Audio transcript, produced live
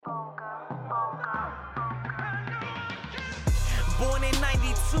Born in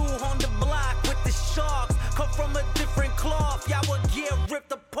 92 on the block with the Sharks. Come from a different cloth, y'all would get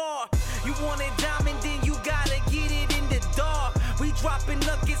ripped apart. You want it diamond, then you gotta get it in the dark. We dropping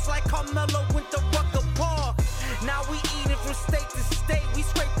nuggets like Carmelo went to Rucker Park. Now we eating from state to state, we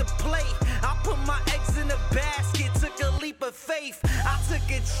scrape the plate. I put my eggs in a basket, took a leap of faith. I took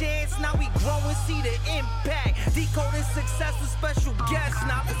a chance, now we grow and see the impact. Decoding success with special guests,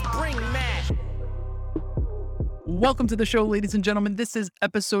 now let's bring Matt. Welcome to the show, ladies and gentlemen. This is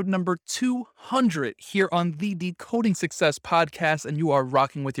episode number 200 here on the Decoding Success podcast, and you are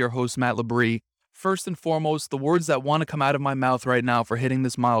rocking with your host, Matt Labrie. First and foremost, the words that want to come out of my mouth right now for hitting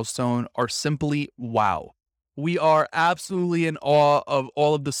this milestone are simply wow. We are absolutely in awe of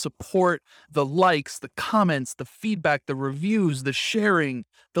all of the support, the likes, the comments, the feedback, the reviews, the sharing,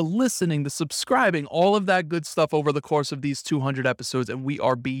 the listening, the subscribing, all of that good stuff over the course of these 200 episodes, and we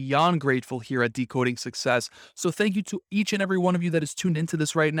are beyond grateful here at Decoding Success. So thank you to each and every one of you that is tuned into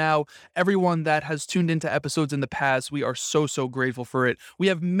this right now, everyone that has tuned into episodes in the past. We are so grateful for it. We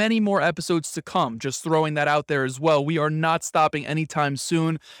have many more episodes to come, just throwing that out there as well. We are not stopping anytime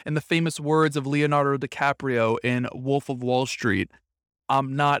soon. In the famous words of Leonardo DiCaprio in Wolf of Wall Street,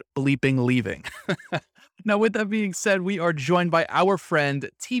 I'm not bleeping leaving. Now, with that being said, we are joined by our friend,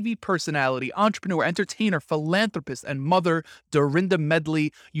 TV personality, entrepreneur, entertainer, philanthropist, and mother, Dorinda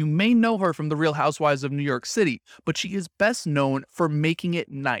Medley. You may know her from The Real Housewives of New York City, but she is best known for making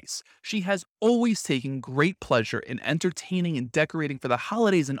it nice. She has always taken great pleasure in entertaining and decorating for the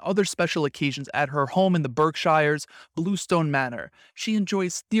holidays and other special occasions at her home in the Berkshires, Bluestone Manor. She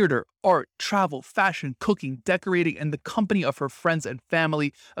enjoys theater, art, travel, fashion, cooking, decorating, and the company of her friends and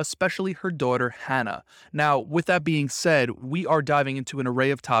family, especially her daughter, Hannah. Now, with that being said, we are diving into an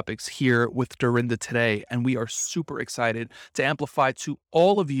array of topics here with Dorinda today, and we are super excited to amplify to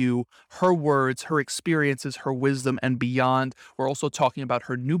all of you her words, her experiences, her wisdom, and beyond. We're also talking about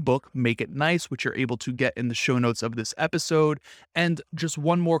her new book, Make It Nice, which you're able to get in the show notes of this episode. And just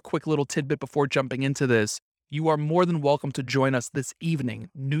one more quick little tidbit before jumping into this. You are more than welcome to join us this evening,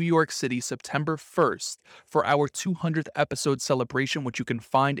 New York City, September 1st, for our 200th episode celebration, which you can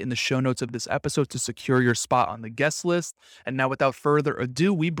find in the show notes of this episode to secure your spot on the guest list. And now, without further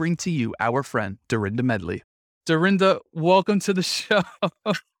ado, we bring to you our friend, Dorinda Medley. Dorinda, welcome to the show.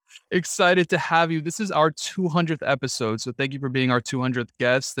 Excited to have you. This is our 200th episode, so thank you for being our 200th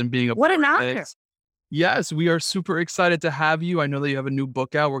guest and being a What an part of honor. this. Yes, we are super excited to have you. I know that you have a new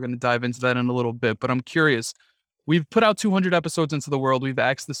book out. We're going to dive into that in a little bit, but I'm curious. We've put out 200 episodes into the world. We've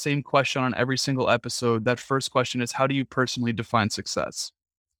asked the same question on every single episode. That first question is, how do you personally define success?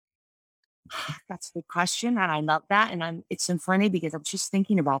 That's a good question, and I love that. And it's so funny because I was just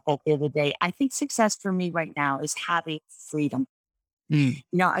thinking about that the other day. I think success for me right now is having freedom. Mm.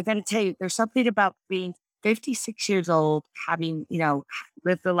 You know, I got to tell you, there's something about being 56 years old, having,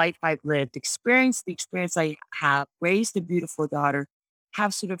 lived the life I've lived, experienced the experience I have, raised a beautiful daughter,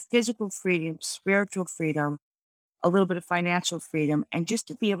 have sort of physical freedom, spiritual freedom, a little bit of financial freedom, and just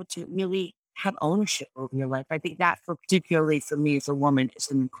to be able to really have ownership over your life. I think that particularly for me as a woman is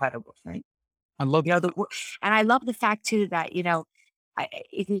an incredible thing. I love You know, and I love the fact too that,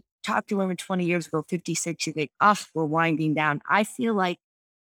 if you talk to women 20 years ago, 56, you think, oh, we're winding down. I feel like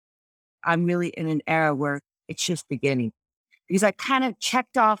I'm really in an era where it's just beginning because I kind of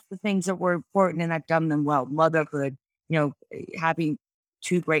checked off the things that were important and I've done them well. Motherhood, having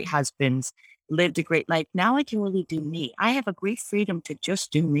two great husbands, lived a great life. Now I can really do me. I have a great freedom to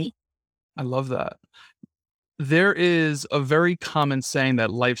just do me. I love that. There is a very common saying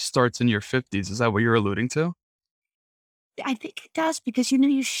that life starts in your 50s. Is that what you're alluding to? I think it does because,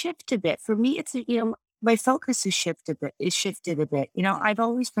 you shift a bit. For me, it's, my focus is shifted a bit. I've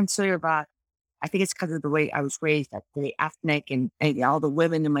always been sort of, I think it's because of the way I was raised, that the ethnic and all the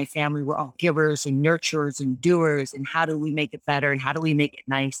women in my family were all givers and nurturers and doers. And how do we make it better? And how do we make it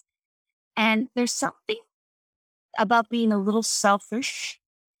nice? And there's something about being a little selfish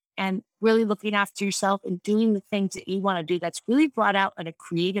and really looking after yourself and doing the things that you want to do that's really brought out a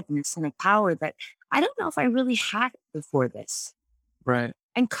creativeness and a power that I don't know if I really had before this. Right.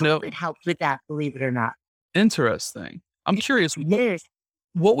 And COVID helped with that, believe it or not. Interesting. I'm curious, Yes.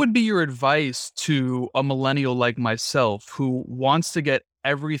 what would be your advice to a millennial like myself who wants to get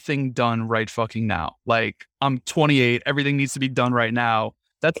everything done right fucking now? Like, I'm 28, everything needs to be done right now.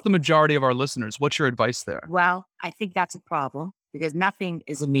 That's the majority of our listeners. What's your advice there? Well, I think that's a problem because nothing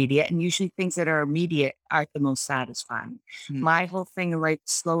is immediate. And usually things that are immediate aren't the most satisfying. My whole thing, like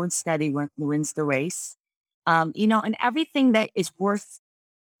slow and steady wins the race. And everything that is worth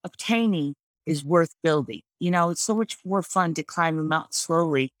obtaining is worth building. It's so much more fun to climb a mountain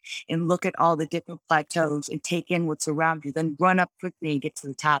slowly and look at all the different plateaus and take in what's around you, then run up quickly and get to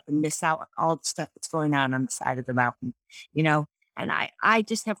the top and miss out on all the stuff that's going on the side of the mountain, you know? And I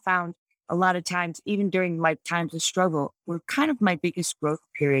just have found a lot of times, even during my times of struggle, were kind of my biggest growth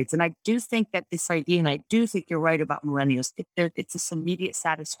periods. And I do think that this idea, and I do think you're right about millennials, it's this immediate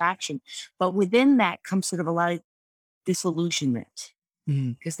satisfaction. But within that comes sort of a lot of disillusionment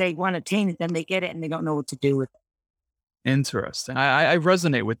Mhm. because they want to attain it, then they get it and they don't know what to do with it. Interesting. I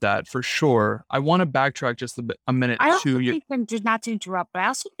resonate with that for sure. I want to backtrack just a minute I also to you. think, and just not to interrupt, but I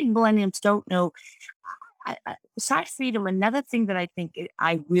also think millennials don't know. Besides freedom, another thing that I think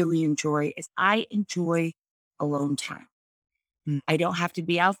I really enjoy is I enjoy alone time. Mm. I don't have to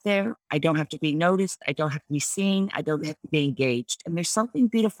be out there. I don't have to be noticed. I don't have to be seen. I don't have to be engaged. And there's something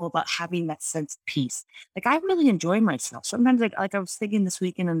beautiful about having that sense of peace. Like I really enjoy myself. Sometimes, like I was thinking this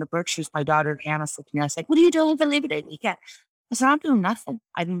weekend in the Berkshires, my daughter Hannah said to me, I was like, "What are you doing for Labor Day weekend?" I said, "I'm doing nothing.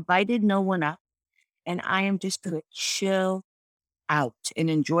 I've invited no one up, and I am just going to chill out and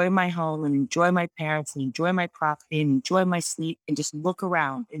enjoy my home and enjoy my parents and enjoy my property and enjoy my sleep and just look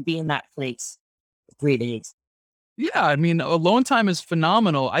around and be in that place for 3 days." Yeah, I mean, alone time is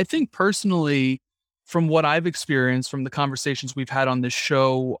phenomenal. I think personally, from what I've experienced from the conversations we've had on this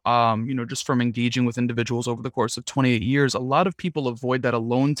show, just from engaging with individuals over the course of 28 years, a lot of people avoid that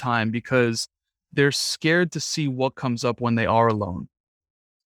alone time because they're scared to see what comes up when they are alone.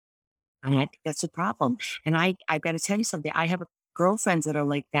 And I think that's a problem. And I've got to tell you something. I have girlfriends that are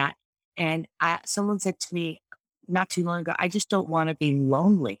like that. And someone said to me not too long ago, "I just don't want to be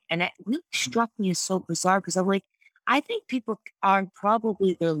lonely." And that really struck me as so bizarre because I'm like, I think people are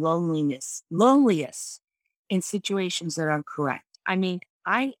probably their loneliest in situations that aren't correct. I mean,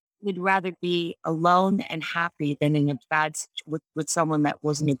 I would rather be alone and happy than in a with someone that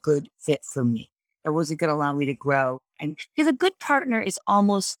wasn't a good fit for me, that wasn't going to allow me to grow. And because a good partner is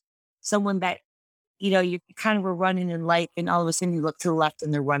almost someone that, you kind of were running in life and all of a sudden you look to the left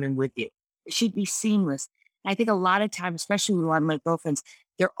and they're running with you. It should be seamless. And I think a lot of times, especially with a lot of my girlfriends,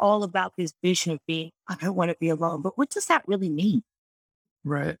 they're all about this vision of being, "I don't want to be alone." But what does that really mean?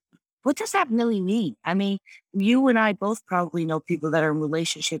 Right. What does that really mean? I mean, you and I both probably know people that are in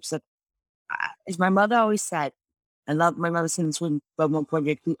relationships that, as my mother always said, I love my mother said this at one point,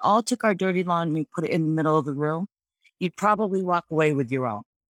 if we all took our dirty laundry and put it in the middle of the room, you'd probably walk away with your own.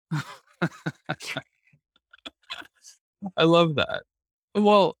 I love that.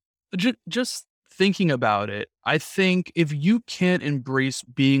 Well, just thinking about it, I think if you can't embrace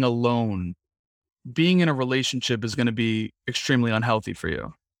being alone, being in a relationship is going to be extremely unhealthy for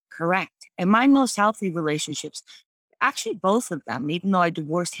you. Correct. And my most healthy relationships, actually both of them, even though I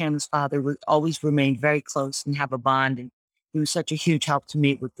divorced Hannah's father, we always remained very close and have a bond. And he was such a huge help to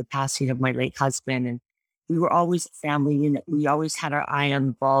me with the passing of my late husband. And we were always a family unit. We always had our eye on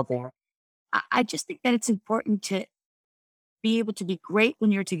the ball there. I just think that it's important to be able to be great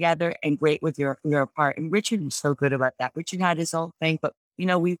when you're together and great with your apart. And Richard was so good about that. Richard had his own thing, but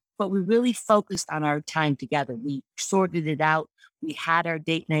we really focused on our time together. We sorted it out. We had our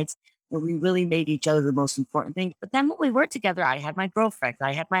date nights where we really made each other the most important thing. But then when we were together, I had my girlfriend,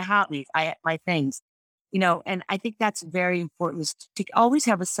 I had my hobbies, I had my things, and I think that's very important is to always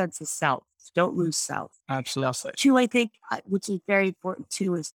have a sense of self. Don't lose self. Absolutely. Two, I think, which is very important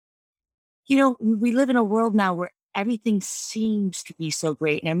too, is we live in a world now where everything seems to be so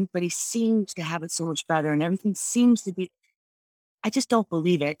great and everybody seems to have it so much better and everything seems to be, I just don't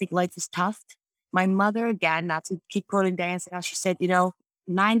believe it. I think life is tough. My mother, again, not to keep quoting Diane Sal, she said,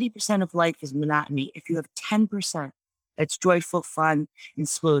 90% of life is monotony. If you have 10% that's joyful, fun, and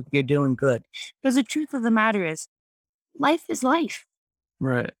smooth, you're doing good. Because the truth of the matter is life.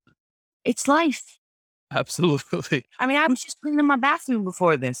 Right. It's life. Absolutely. I mean, I was just cleaning my bathroom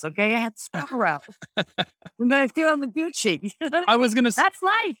before this, okay? I had the scrubber out. We're going to throw on the Gucci. I was gonna. That's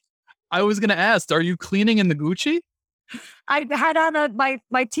life. I was gonna ask. Are you cleaning in the Gucci? I had on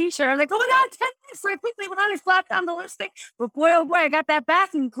my T-shirt. I was like, "Oh my God, 10 minutes." So I quickly went on and slapped down the lipstick. But boy, oh boy, I got that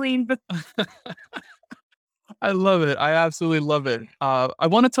bathroom clean. But I love it. I absolutely love it. I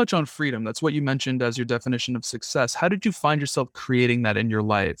want to touch on freedom. That's what you mentioned as your definition of success. How did you find yourself creating that in your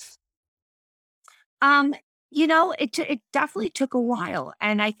life? um, it definitely took a while.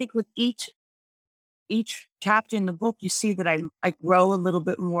 And I think with each chapter in the book, you see that I grow a little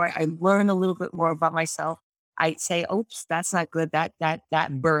bit more. I learn a little bit more about myself. I say, "Oops, that's not good.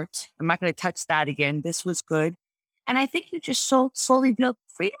 That burnt. I'm not going to touch that again. This was good." And I think you just slowly build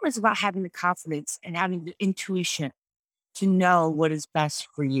freedom is about having the confidence and having the intuition to know what is best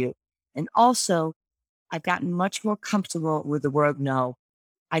for you. And also, I've gotten much more comfortable with the word no.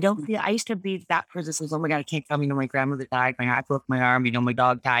 I don't feel, I used to be that person that says, oh my God, I can't come, my grandmother died, I broke my arm, my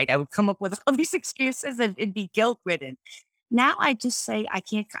dog died. I would come up with all these excuses and it'd be guilt ridden. Now I just say, I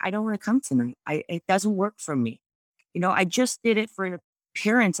don't want to come tonight. It doesn't work for me. I just did it for an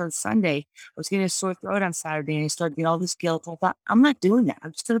appearance on Sunday. I was getting a sore throat on Saturday and I started getting all this guilt. I thought, I'm not doing that.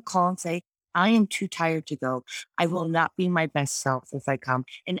 I'm just going to call and say, I am too tired to go. I will not be my best self if I come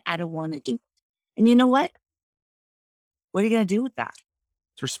and I don't want to do it. And you know what? What are you going to do with that?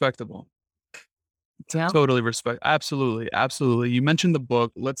 It's respectable. You know? Totally respect. Absolutely. Absolutely. You mentioned the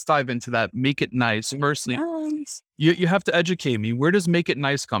book. Let's dive into that. Make It Nice. Firstly, Nice. you have to educate me. Where does Make It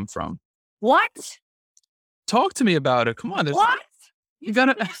Nice come from? What? Talk to me about it. Come on. What? You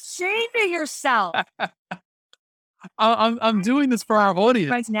gotta be ashamed of yourself. I'm doing this for our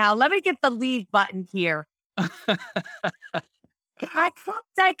audience. Right now, let me get the leave button here. I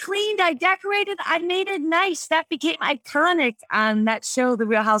cooked, I cleaned, I decorated, I made it nice. That became iconic on that show, The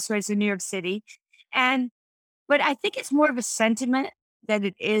Real Housewives of New York City. But I think it's more of a sentiment than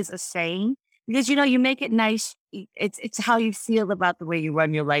it is a saying, because, you make it nice. It's how you feel about the way you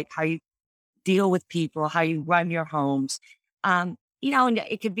run your life, how you deal with people, how you run your homes. And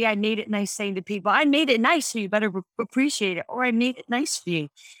it could be, I made it nice saying to people, I made it nice, so you better appreciate it. Or I made it nice for you.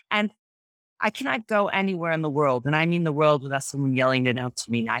 And I cannot go anywhere in the world, and I mean the world, without someone yelling it out to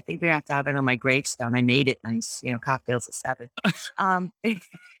me. I think they have to have it on my gravestone. I made it nice, cocktails at 7.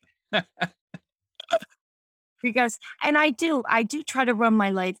 Because, and I do try to run my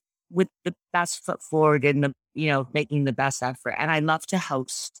life with the best foot forward and making the best effort. And I love to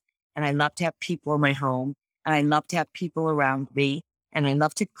host, and I love to have people in my home, and I love to have people around me, and I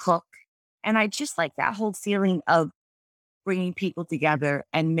love to cook. And I just like that whole feeling of bringing people together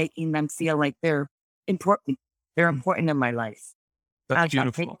and making them feel like they're important. They're important in my life. That's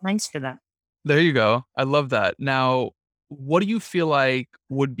beautiful. Nice for them. There you go. I love that. Now, what do you feel like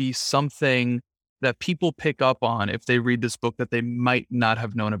would be something that people pick up on if they read this book that they might not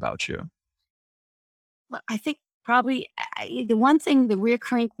have known about you? Well, I think probably the one thing, the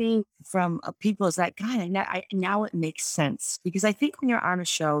recurring thing from people is that, God, now it makes sense. Because I think when you're on a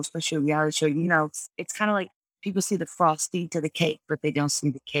show, especially a reality show, it's kind of like people see the frosting to the cake, but they don't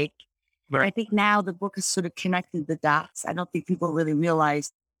see the cake. Right. I think now the book has sort of connected the dots. I don't think people really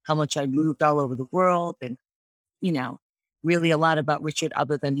realize how much I moved all over the world and, really a lot about Richard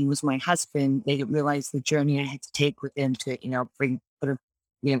other than he was my husband. They didn't realize the journey I had to take with him to, bring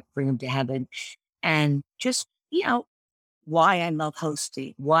him to heaven. And just, why I love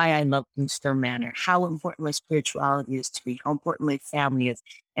hosting, why I love Bluestone Manor, how important my spirituality is to me, how important my family is.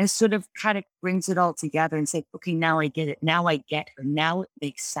 And sort of kind of brings it all together and say, okay, now I get it. Now I get her. Now it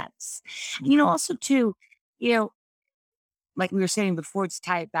makes sense. Also too, like we were saying before, to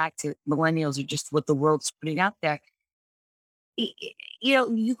tie it back to millennials or just what the world's putting out there.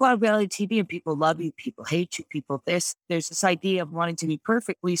 You go on reality TV and people love you, people hate you, there's this idea of wanting to be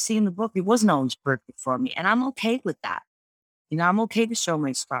perfect. Well, you see in the book, it wasn't always perfect for me. And I'm okay with that. I'm okay to show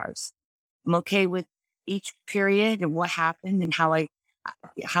my scars. I'm okay with each period and what happened and how I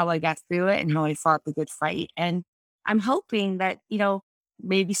got through it and how I fought the good fight. And I'm hoping that,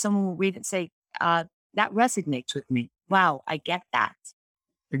 maybe someone will read it and say, that resonates with me. Wow, I get that.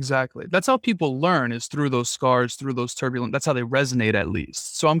 Exactly. That's how people learn, is through those scars, through those turbulent, that's how they resonate at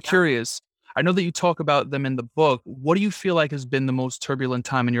least. So I'm curious, I know that you talk about them in the book. What do you feel like has been the most turbulent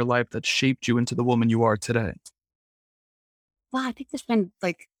time in your life that shaped you into the woman you are today? Well, I think there's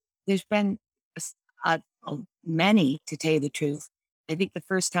been many, to tell you the truth. I think the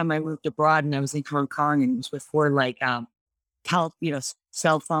first time I moved abroad and I was in Hong Kong and it was before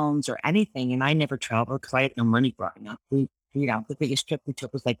cell phones or anything. And I never traveled because I had no money growing up. The biggest trip we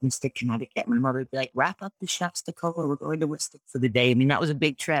took was like Mystic, Connecticut. My mother would be like, wrap up the chef's Tacoma. We're going to Mystic for the day. I mean, that was a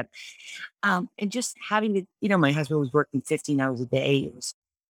big trip. And just having to, my husband was working 15 hours a day. It was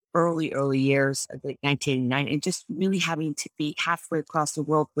early years, like 1989, and just really having to be halfway across the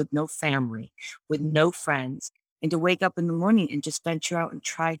world with no family, with no friends, and to wake up in the morning and just venture out and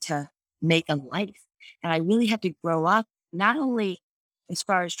try to make a life. And I really had to grow up, not only as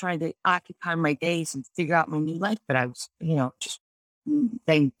far as trying to occupy my days and figure out my new life, but I was, just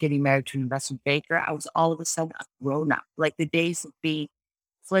then getting married to an investment banker. I was all of a sudden a grown up. Like the days of being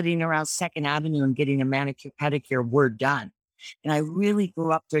flitting around Second Avenue and getting a manicure, pedicure were done. And I really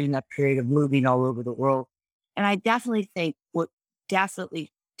grew up during that period of moving all over the world. And I definitely think what definitely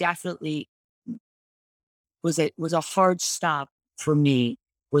was a hard stop for me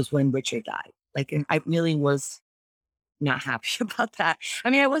was when Richard died. Like, and I really was not happy about that. I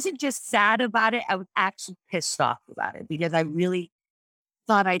mean, I wasn't just sad about it. I was actually pissed off about it because I really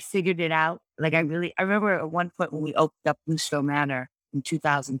thought I'd figured it out. Like I remember at one point when we opened up Bluestone Manor, in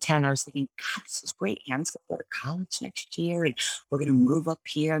 2010, I was thinking, God, this is great. Hannah's going to go to college next year and we're going to move up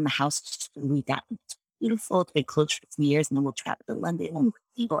here and the house is just going to be that beautiful. It's been closed for 3 years and then we'll travel to London and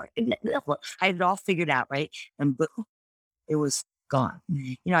New York. I had it all figured out, right? And boom, it was gone.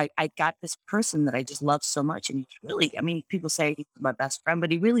 I got this person that I just love so much. And he's really, I mean, people say he's my best friend,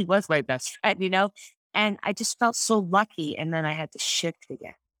 but he really was my best friend. And I just felt so lucky. And then I had to shift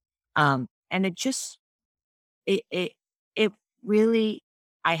again. And it just, it really,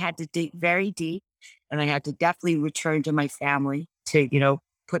 I had to dig very deep and I had to definitely return to my family to,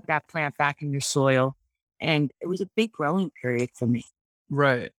 put that plant back in your soil. And it was a big growing period for me.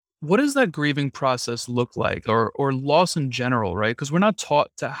 Right. What does that grieving process look like, or loss in general, right? Because we're not taught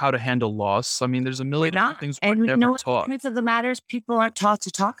how to handle loss. I mean, there's a We're million different not. things And we're you know never what? The taught. truth of the matter is people aren't taught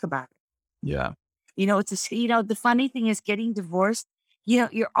to talk about it. Yeah. The funny thing is getting divorced,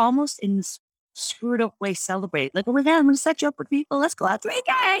 you're almost in this screwed up way celebrate. Like, oh my God, I'm going to set you up with people. Let's go out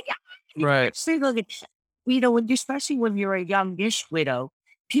drinking. Right. Especially when you're a youngish widow,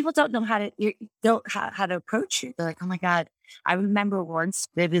 people don't know how to approach you. They're like, oh my God. I remember once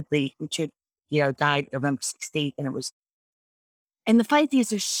vividly, Richard, died November 16th, and the funny thing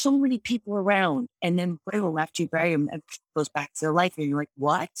is there's so many people around, and then boom, after you bury him, it goes back to their life, and you're like,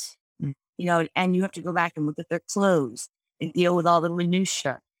 what? Mm. And you have to go back and look at their clothes and deal with all the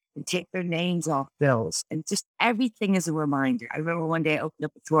minutia and take their names off bills, and just everything is a reminder. I remember one day I opened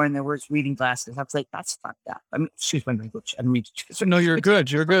up a drawer and there was reading glasses. I was like, that's fucked up. I mean, excuse my language. I don't mean to. No, you're good.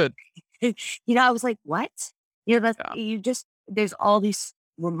 You're good. I was like, what? There's all these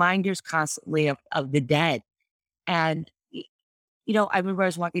reminders constantly of the dead. And, I remember I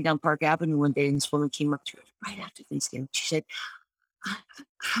was walking down Park Avenue one day and this woman came up to me right after Thanksgiving. She said,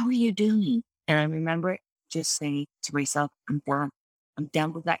 how are you doing? And I remember just saying to myself, I'm done. I'm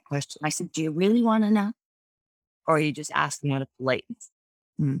done with that question. I said, do you really want to know? Or are you just asking out of politeness?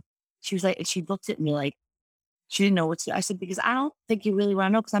 Mm. She was like, and she looked at me like, she didn't know what to do. I said, because I don't think you really want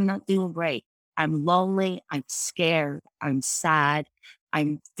to know because I'm not doing great. I'm lonely. I'm scared. I'm sad.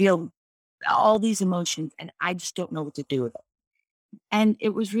 I feel all these emotions and I just don't know what to do with it. And it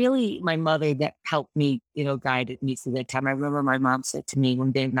was really my mother that helped me, guided me through that time. I remember my mom said to me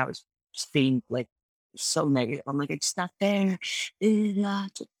one day when I was just being like so negative. I'm like, it's not there.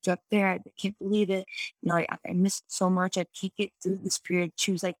 It's up there. I can't believe it. I miss it so much. I can't get through this period.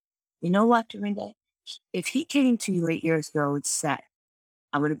 She was like, you know what, Dorinda? If he came to you 8 years ago and said,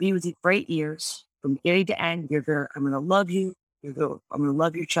 I'm going to be with you for 8 years, from beginning to end, I'm going to love you. I'm going to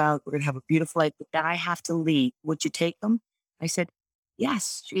love your child. We're going to have a beautiful life, but then I have to leave. Would you take them? I said,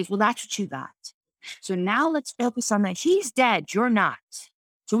 yes. She goes, well, that's what you got. So now let's focus on that. He's dead. You're not.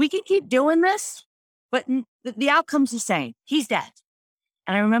 So we can keep doing this, but the outcome's the same. He's dead.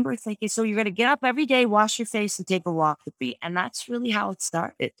 And I remember thinking, so you're going to get up every day, wash your face, and take a walk with me. And that's really how it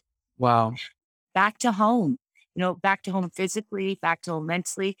started. Wow. Back to home, back to home physically, back to home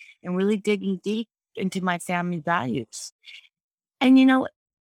mentally, and really digging deep into my family values. And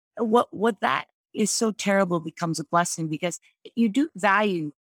what that is so terrible becomes a blessing because you do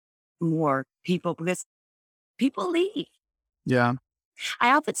value more people because people leave. Yeah.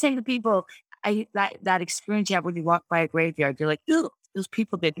 I often say to people, that experience you have when you walk by a graveyard, you're like, ooh, those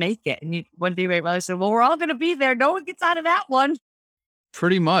people didn't make it. And one day my mother said, well, we're all going to be there. No one gets out of that one.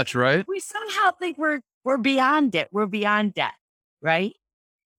 Pretty much, right? We somehow think we're beyond it. We're beyond death, right?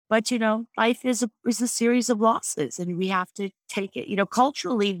 But life is a series of losses, and we have to take it.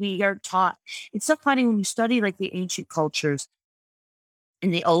 Culturally, we are taught. It's so funny when you study like the ancient cultures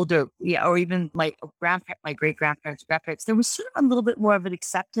and the older, or even my great grandparents, there was sort of a little bit more of an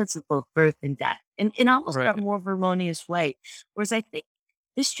acceptance of both birth and death, in almost Right. a more harmonious way. Whereas I think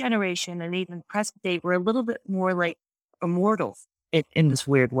this generation and even present day, we're a little bit more like immortal in this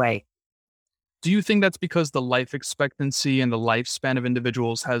weird way. Do you think that's because the life expectancy and the lifespan of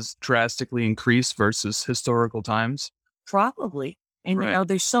individuals has drastically increased versus historical times? Probably. And, Right.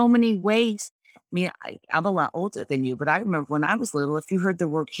 there's so many ways. I mean, I'm a lot older than you, but I remember when I was little, if you heard the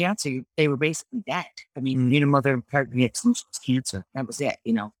word cancer, they were basically dead. I mean, mother and partner had cancer. That was it,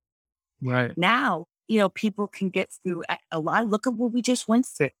 Right. Now, people can get through a lot. Look at what we just went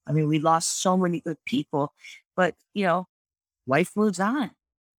through. I mean, we lost so many good people, but, life moves on.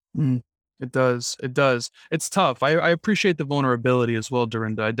 Mm. It does. It does. It's tough. I appreciate the vulnerability as well,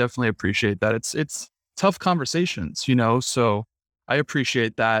 Dorinda. I definitely appreciate that. It's tough conversations, so I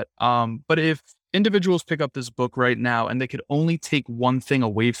appreciate that. But if individuals pick up this book right now and they could only take one thing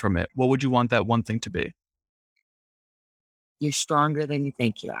away from it, what would you want that one thing to be? You're stronger than you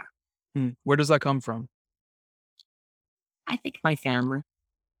think you are. Where does that come from? I think my family,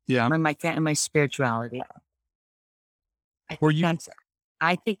 Yeah. my spirituality. Were you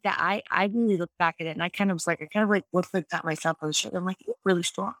I think that I really look back at it and I kind of was like, I kind of like looked at myself on the shoulder. I'm like, you're really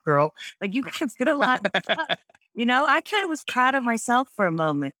strong, girl. Like you guys did a lot. I kind of was proud of myself for a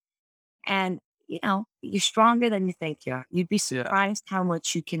moment. And, you're stronger than you think you are. You'd be Yeah. surprised how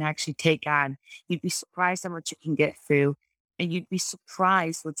much you can actually take on. You'd be surprised how much you can get through. And you'd be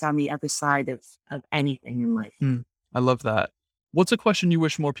surprised what's on the other side of anything in life. I love that. What's a question you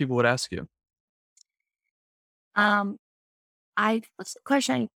wish more people would ask you? Um, what's the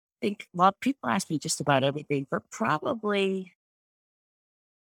question I think, well, people ask me just about everything, but probably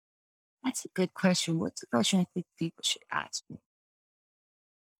that's a good question. What's the question I think people should ask me?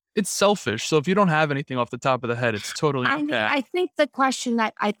 It's selfish. So if you don't have anything off the top of the head, it's totally I mean, okay. I think the question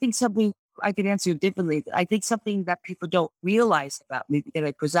that I think something I could answer differently. I think something that people don't realize about me because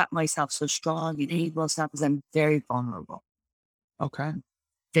I present myself so strong and able stuff is I'm very vulnerable. Okay.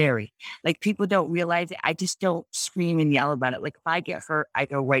 Very. Like people don't realize it. I just don't scream and yell about it. Like if I get hurt, I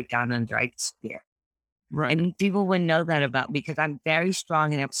go right down under. I disappear. Right. And people wouldn't know that about me because I'm very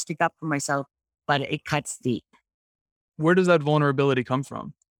strong and I stick up for myself, but it cuts deep. Where does that vulnerability come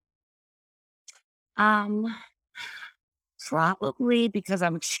from? Um, Probably because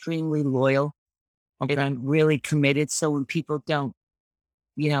I'm extremely loyal and Okay. I'm really committed. So when people don't,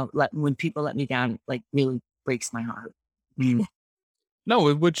 when people let me down, like really breaks my heart. Mm.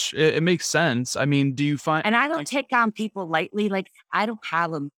 No, which it makes sense. I mean, do you find And I don't take on people lightly. Like I don't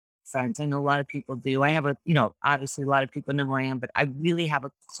have them friends. I know a lot of people do. I have obviously a lot of people know who I am, but I really have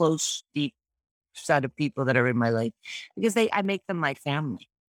a close, deep set of people that are in my life because I make them my family,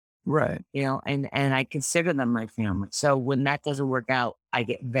 right? and I consider them my family. So when that doesn't work out, I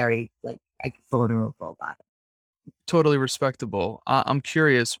get very I get vulnerable about it. Totally respectable. I'm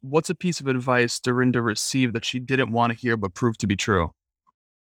curious, what's a piece of advice Dorinda received that she didn't want to hear but proved to be true?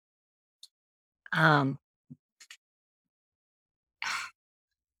 Um,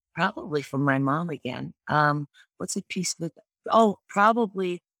 Probably from my mom again. What's a piece of it? Oh,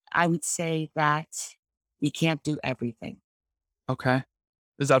 probably I would say that you can't do everything. Okay.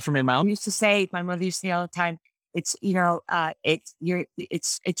 Is that from your I mom? used to say, my mother used to say all the time, it's great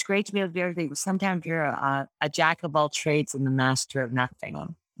to be able to do everything, but sometimes you're a jack of all trades and the master of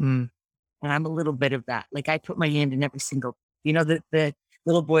nothing. Mm. And I'm a little bit of that. Like I put my hand in every single, the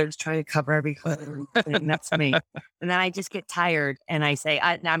little boy that's trying to cover everything. That's me. And then I just get tired and I say,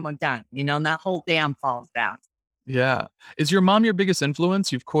 I'm done. And that whole dam falls down. Yeah. Is your mom your biggest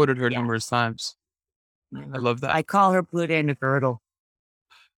influence? You've quoted her Yeah. numerous times. I love that. I call her Buddha in a girdle.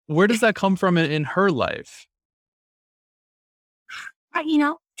 Where does that come from in her life?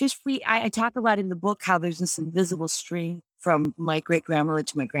 I talk about in the book how there's this invisible stream from my great grandmother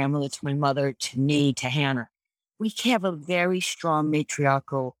to my grandmother to my mother to me to Hannah. We have a very strong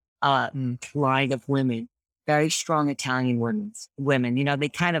matriarchal line of women, very strong Italian women. They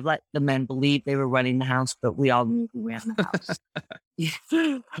kind of let the men believe they were running the house, but we all knew who ran the house.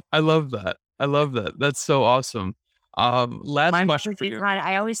 I love that. I love that. That's so awesome. Last question for you.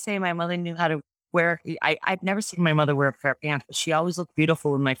 I always say my mother knew how to wear. I've never seen my mother wear a pair of pants, but she always looked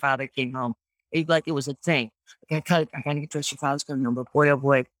beautiful when my father came home. It was a thing. I kind of get dressed. Your father's going to know, but boy, oh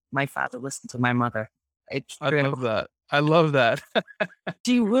boy, my father listened to my mother. I love that. I love that.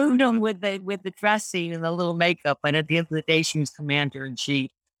 She wooed him with the dressing and the little makeup, and at the end of the day, she was commander in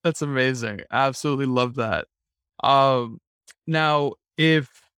chief. That's amazing. I absolutely love that. Now, if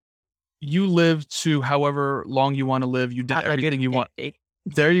you live to however long you want to live, you did everything you want.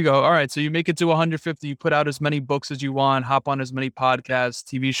 There you go. All right. So you make it to 150. You put out as many books as you want, hop on as many podcasts,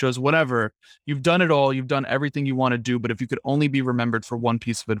 TV shows, whatever. You've done it all. You've done everything you want to do. But if you could only be remembered for one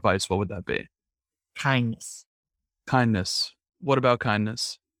piece of advice, what would that be? Kindness. Kindness. What about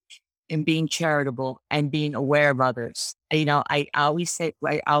kindness? And being charitable and being aware of others. I always say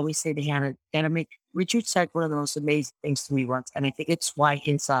to Hannah, Richard said one of the most amazing things to me once, and I think it's why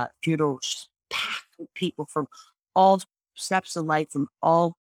his funeral was packed with people from all steps of life, from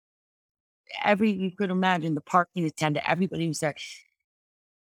you could imagine, the parking attendant, everybody was there.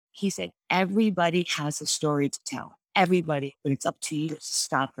 He said, everybody has a story to tell. Everybody, but it's up to you to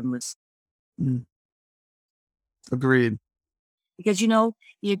stop and listen. Mm. Agreed. Because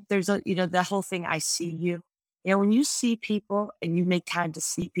there's the whole thing. I see you. When you see people and you make time to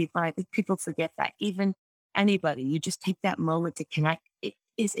see people, I think people forget that. Even anybody, you just take that moment to connect. It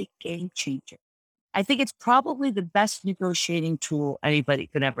is a game changer. I think it's probably the best negotiating tool anybody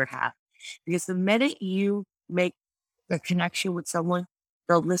could ever have. Because the minute you make a connection with someone,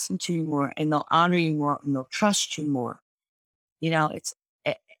 they'll listen to you more and they'll honor you more and they'll trust you more.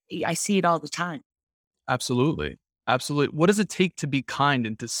 I see it all the time. Absolutely. Absolutely. What does it take to be kind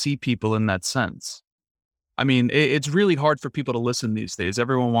and to see people in that sense? I mean, it's really hard for people to listen these days.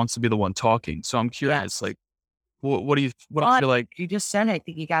 Everyone wants to be the one talking. So I'm curious, like, what do you, what I feel like? You just said it. I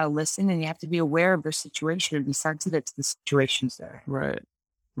think you got to listen and you have to be aware of their situation and be sensitive to the situations there. Right.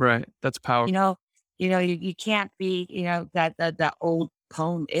 Right. That's powerful. You can't be, that old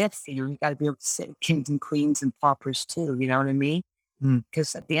poem, you got to be able to say kings and queens and paupers too. You know what I mean? Mm.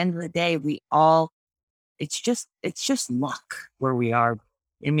 Because at the end of the day, it's just luck where we are.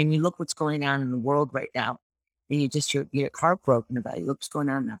 I mean, you look what's going on in the world right now, and you get heartbroken about it. You look what's going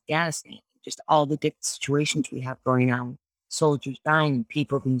on in Afghanistan, just all the different situations we have going on. Soldiers dying,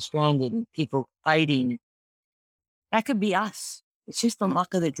 people being stranded, and people fighting. That could be us. It's just the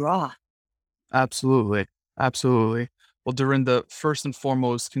luck of the draw. Absolutely. Absolutely. Well, Dorinda, first and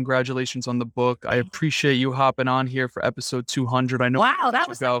foremost, congratulations on the book. I appreciate you hopping on here for episode 200. I know. Wow, that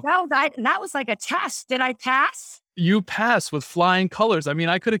was like a test. Did I pass? You passed with flying colors. I mean,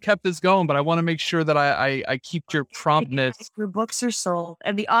 I could have kept this going, but I want to make sure that I keep your promptness. Your books are sold,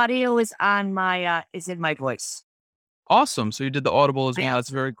 and the audio is on is in my voice. Awesome. So you did the Audible as well. That's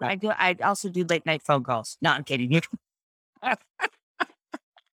very cool. I also do late night phone calls. No, I'm kidding you.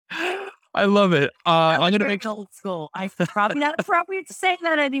 I love it. I'm going to make old school. I'm probably not appropriate to say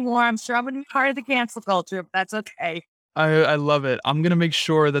that anymore. I'm sure I'm going to be part of the cancel culture, but that's okay. I love it. I'm going to make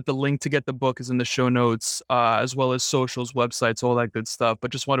sure that the link to get the book is in the show notes, as well as socials, websites, all that good stuff.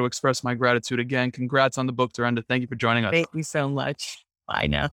 But just want to express my gratitude again. Congrats on the book, Dorinda. Thank you for joining us. Thank you so much. Bye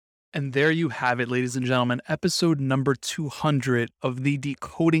now. And there you have it, ladies and gentlemen, episode number 200 of the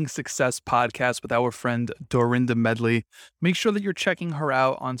Decoding Success podcast with our friend Dorinda Medley. Make sure that you're checking her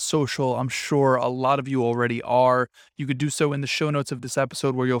out on social. I'm sure a lot of you already are. You could do so in the show notes of this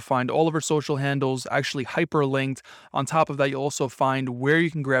episode, where you'll find all of her social handles actually hyperlinked. On top of that, you'll also find where you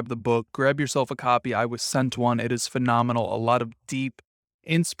can grab the book. Grab yourself a copy. I was sent one. It is phenomenal. A lot of deep,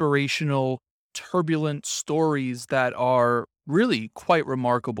 inspirational, turbulent stories that are really quite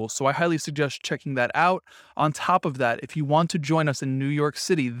remarkable. So I highly suggest checking that out. On top of that, if you want to join us in New York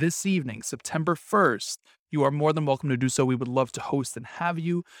City this evening, September 1st, you are more than welcome to do so. We would love to host and have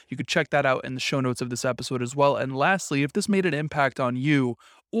you. You could check that out in the show notes of this episode as well. And lastly, if this made an impact on you,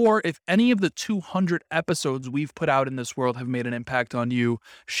 or if any of the 200 episodes we've put out in this world have made an impact on you,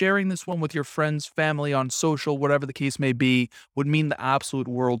 sharing this one with your friends, family, on social, whatever the case may be, would mean the absolute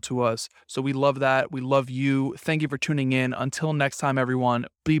world to us. So we love that. We love you. Thank you for tuning in. Until next time, everyone,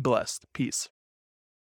 be blessed. Peace.